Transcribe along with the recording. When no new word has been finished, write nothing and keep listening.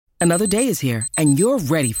Another day is here, and you're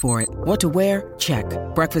ready for it. What to wear? Check.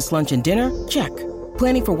 Breakfast, lunch, and dinner? Check.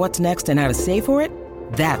 Planning for what's next and how to save for it?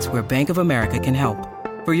 That's where Bank of America can help.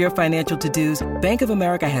 For your financial to-dos, Bank of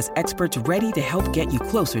America has experts ready to help get you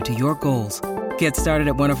closer to your goals. Get started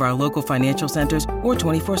at one of our local financial centers or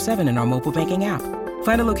 24/7 in our mobile banking app.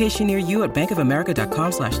 Find a location near you at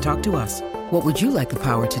bankofamerica.com/talktous. What would you like the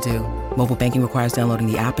power to do? Mobile banking requires downloading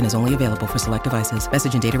the app and is only available for select devices.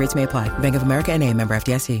 Message and data rates may apply. Bank of America N.A., member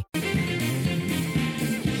FDIC.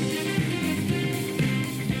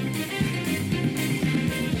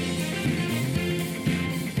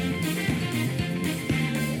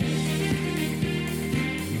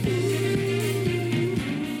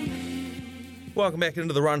 Welcome back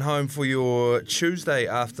into the run home for your Tuesday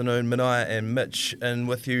afternoon. Minaya and Mitch in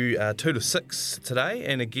with you 2 to 6 today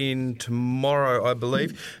and again tomorrow, I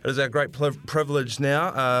believe. It is our great privilege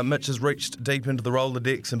now. Mitch has reached deep into the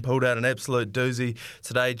Rolodex and pulled out an absolute doozy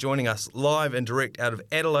today. Joining us live and direct out of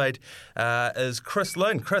Adelaide is Chris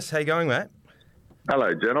Lynn. Chris, how you going, mate?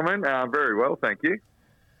 Hello, gentlemen. Very well, thank you.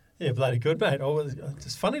 Yeah, bloody good, mate. Oh,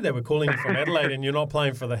 it's funny that we're calling you from Adelaide and you're not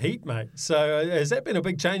playing for the Heat, mate. So has that been a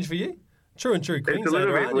big change for you? True Queenslander, it's a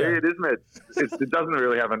little bit weird, isn't it? It doesn't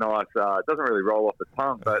really have a nice, it doesn't really roll off the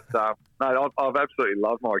tongue. But no, I've absolutely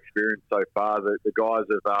loved my experience so far. The guys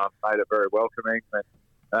have made it very welcoming.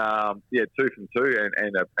 And, 2 from 2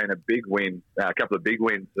 and a big win, a couple of big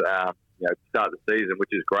wins, to start the season, which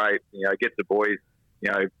is great. Gets the boys,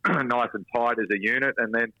 nice and tight as a unit,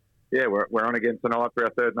 and then. Yeah, we're on again tonight for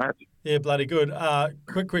our third match. Yeah, bloody good.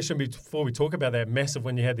 Quick question before we talk about that massive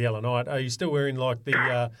win you had the other night. Are you still wearing like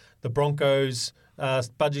the Broncos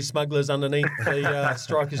budgie smugglers underneath the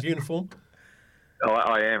Strikers uniform? Oh,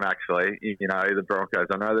 I am actually. The Broncos.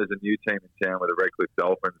 I know there's a new team in town with the Redcliffe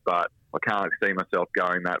Dolphins, but I can't see myself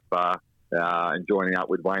going that far and joining up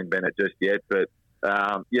with Wayne Bennett just yet. But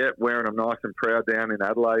wearing them nice and proud down in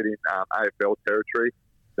Adelaide in AFL territory.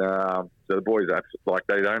 So the boys are like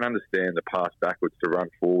they don't understand the pass backwards to run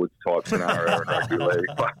forwards type scenario in rugby league,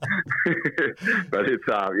 but it's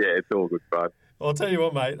it's all good fun. I'll tell you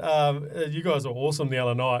what, mate. You guys are awesome the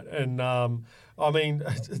other night, and I mean,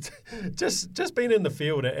 just being in the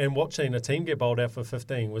field and watching a team get bowled out for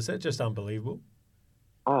 15 was that just unbelievable?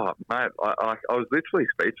 Oh, mate, I was literally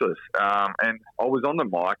speechless, and I was on the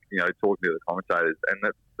mic, talking to the commentators, and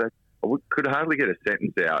I could hardly get a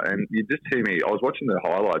sentence out, and you just hear me. I was watching the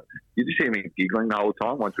highlights. You just hear me giggling the whole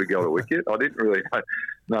time once we got a wicket. I didn't really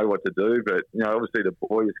know what to do, but obviously the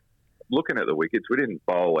boys looking at the wickets, we didn't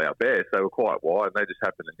bowl our best. They were quite wide, and they just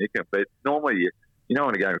happened to nick them. But normally, in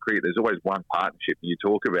a game of cricket, there's always one partnership, and you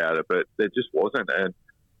talk about it, but there just wasn't. And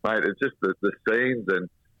mate, it's just the scenes, and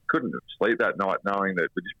couldn't sleep that night knowing that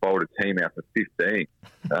we just bowled a team out for 15.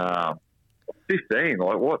 15,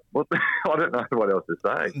 like what? I don't know what else to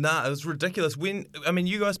say. Nah, it was ridiculous.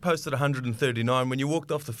 You guys posted 139. When you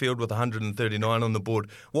walked off the field with 139 on the board,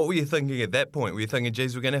 what were you thinking at that point? Were you thinking,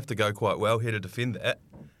 geez, we're going to have to go quite well here to defend that?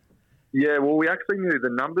 Yeah, well, we actually knew the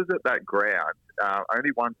numbers at that ground.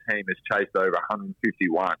 Only one team has chased over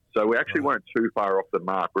 151. So we actually weren't too far off the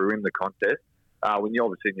mark. We were in the contest. When you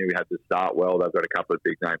obviously knew we had to start well, they've got a couple of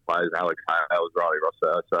big-name players, Alex Hales, Riley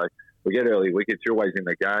Rosso. So we get early wickets. You're always in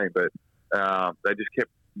the game, but they just kept,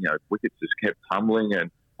 wickets just kept tumbling. And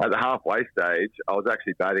at the halfway stage, I was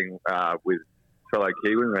actually batting with fellow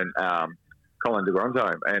Kiwiman, Colin de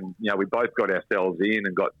Grandhomme, and we both got ourselves in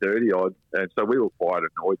and got 30 odd, and so we were quite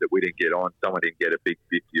annoyed that we didn't get on. Someone didn't get a big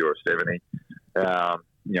 50 or a 70,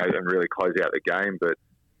 and really close out the game. But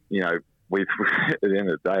we at the end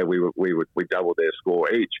of the day, we doubled their score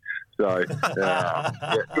each. So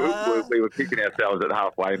we were kicking ourselves at the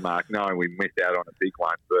halfway mark, knowing we missed out on a big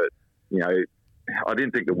one. But I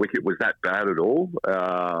didn't think the wicket was that bad at all.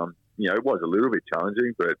 It was a little bit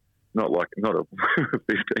challenging, but not a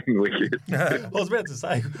 15 wicket. I was about to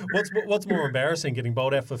say, what's more embarrassing, getting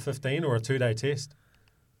bowled out for 15 or a 2-day test?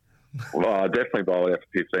 Well, I definitely bowl out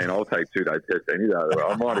for 15. I'll take 2-day test any day.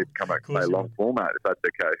 I might even come back and play long format if that's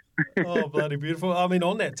the case. Oh, bloody beautiful. I mean,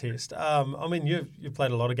 on that test, you've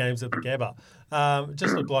played a lot of games at the Gabba.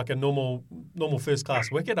 Just looked like a normal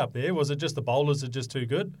first-class wicket up there. Was it just the bowlers are just too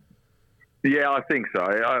good? Yeah, I think so.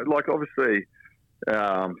 Obviously,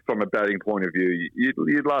 from a batting point of view,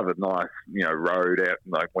 you'd love a nice, road out,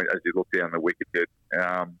 as you look down the wicket.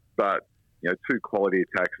 But, two quality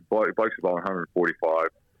attacks. Blokes are bowling 145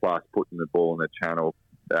 plus, putting the ball in the channel.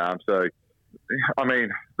 The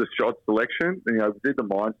shot selection, did the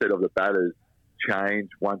mindset of the batters change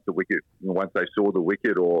once they saw the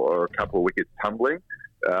wicket or a couple of wickets tumbling?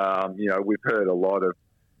 We've heard a lot of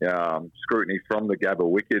scrutiny from the Gabba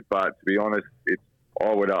wicket, but to be honest,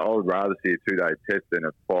 I would rather see a 2-day test than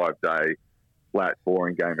a 5-day flat,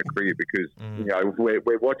 boring game of cricket because,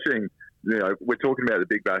 we're watching, we're talking about the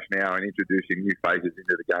Big Bash now and introducing new phases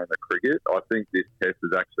into the game of cricket. I think this test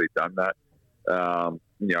has actually done that.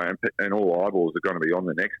 And all eyeballs are going to be on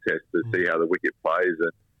the next test to see how the wicket plays.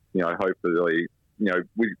 And, hopefully,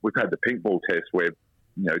 we've had the pink ball test where,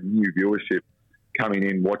 new viewership coming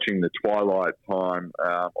in, watching the twilight time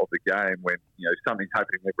of the game when, something's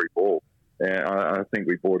happening every ball. And I think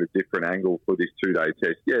we brought a different angle for this 2-day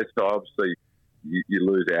test. Yes, so obviously you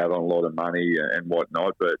lose out on a lot of money and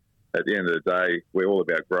whatnot, but at the end of the day, we're all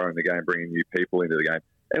about growing the game, bringing new people into the game.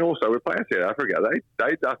 And also, we're playing South Africa.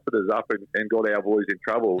 They dusted us up and got our boys in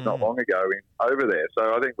trouble not long ago over there.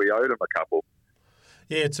 So I think we owed them a couple.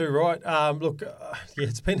 Yeah, too right.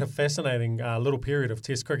 It's been a fascinating little period of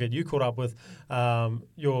Test cricket. You caught up with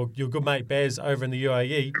your good mate Baz over in the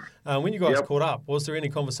UAE. When you guys caught up, was there any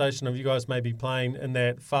conversation of you guys maybe playing in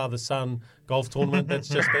that father-son golf tournament that's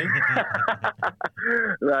just been?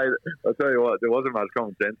 Mate, I'll tell you what, there wasn't much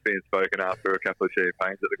common sense being spoken after a couple of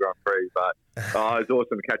champagnes at the Grand Prix, but it was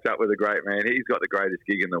awesome to catch up with a great man. He's got the greatest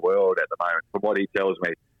gig in the world at the moment, from what he tells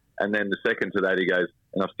me. And then the second to that, he goes,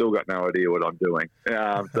 and I've still got no idea what I'm doing.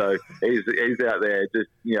 So he's out there just,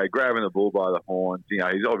 grabbing the bull by the horns. He's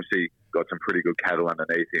obviously got some pretty good cattle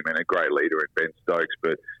underneath him and a great leader in Ben Stokes.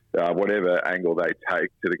 But whatever angle they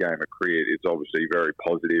take to the game of cricket is obviously very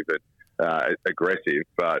positive and aggressive.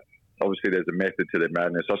 But obviously there's a method to their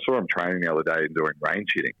madness. I saw him training the other day and doing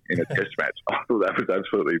range hitting in a test match. I thought that was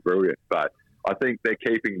absolutely brilliant. But I think they're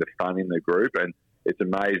keeping the fun in the group, and it's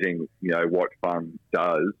amazing, what fun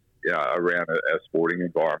does around a sporting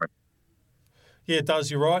environment. Yeah, it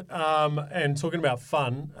does. You're right. And talking about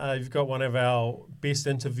fun, you've got one of our best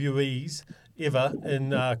interviewees ever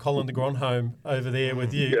in Colin de Grandhomme over there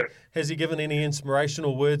with you. Yeah. Has he given any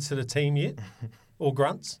inspirational words to the team yet, or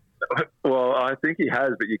grunts? Well, I think he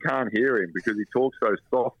has, but you can't hear him because he talks so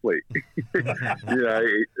softly. I've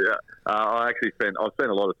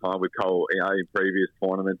spent a lot of time with Cole in previous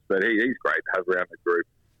tournaments, but he's great to have around the group.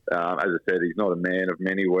 As I said, he's not a man of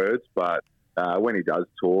many words, but when he does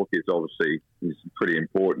talk, it's pretty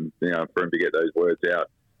important, for him to get those words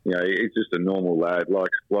out. He's just a normal lad,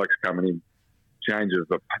 likes coming in, changes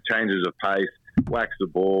of pace, whacks the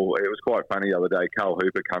ball. It was quite funny the other day. Carl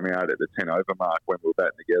Hooper come out at the 10 over mark when we were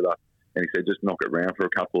batting together, and he said, just knock it round for a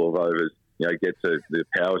couple of overs, get to the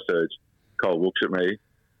power surge. Cole looks at me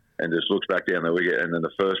and just looks back down the wicket, and then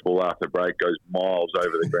the first ball after break goes miles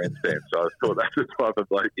over the grandstand. So I thought that's the type of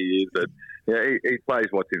bloke he is. And he plays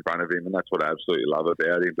what's in front of him, and that's what I absolutely love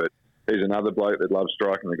about him. But he's another bloke that loves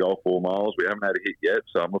striking the golf ball miles. We haven't had a hit yet,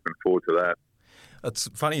 so I'm looking forward to that. It's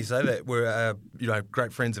funny you say that. We're,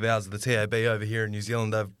 great friends of ours at the TAB over here in New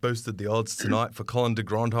Zealand. They've boosted the odds tonight for Colin de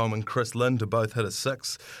Grandhomme and Chris Lynn to both hit a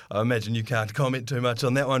 6. I imagine you can't comment too much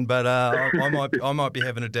on that one, but I might be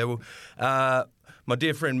having a dabble. My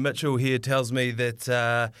dear friend Mitchell here tells me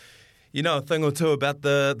that you know a thing or two about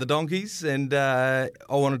the donkeys, and I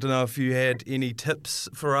wanted to know if you had any tips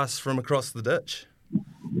for us from across the ditch.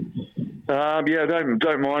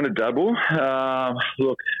 Don't mind a double.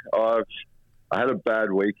 Look, I had a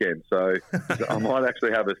bad weekend, so I might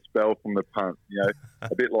actually have a spell from the punt.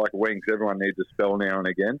 A bit like Winks, everyone needs a spell now and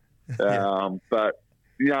again. But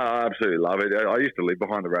I absolutely love it. I used to live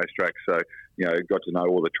behind the racetrack, so got to know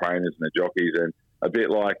all the trainers and the jockeys, and a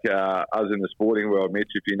bit like us in the sporting world,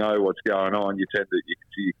 Mitch. If you know what's going on, you can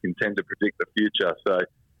tend to predict the future. So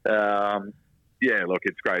look,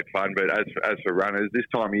 it's great fun. But as for runners, this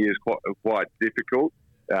time of year is quite difficult.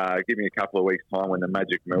 Give me a couple of weeks' time when the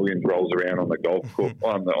Magic Millions rolls around on the Gold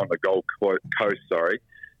Coast. Sorry,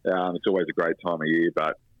 it's always a great time of year.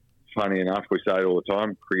 But funny enough, we say it all the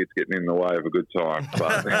time: cricket's getting in the way of a good time.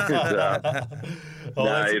 But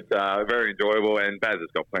it's very enjoyable, and Baz has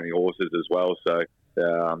got plenty of horses as well. So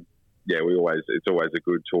it's always a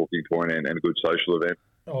good talking point and a good social event.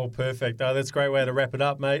 Oh, perfect. That's a great way to wrap it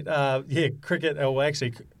up, mate. Cricket,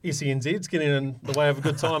 actually, SENZ's getting in the way of a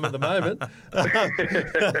good time at the moment.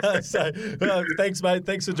 Thanks, mate.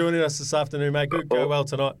 Thanks for joining us this afternoon, mate. Go well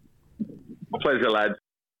tonight. Pleasure, lads.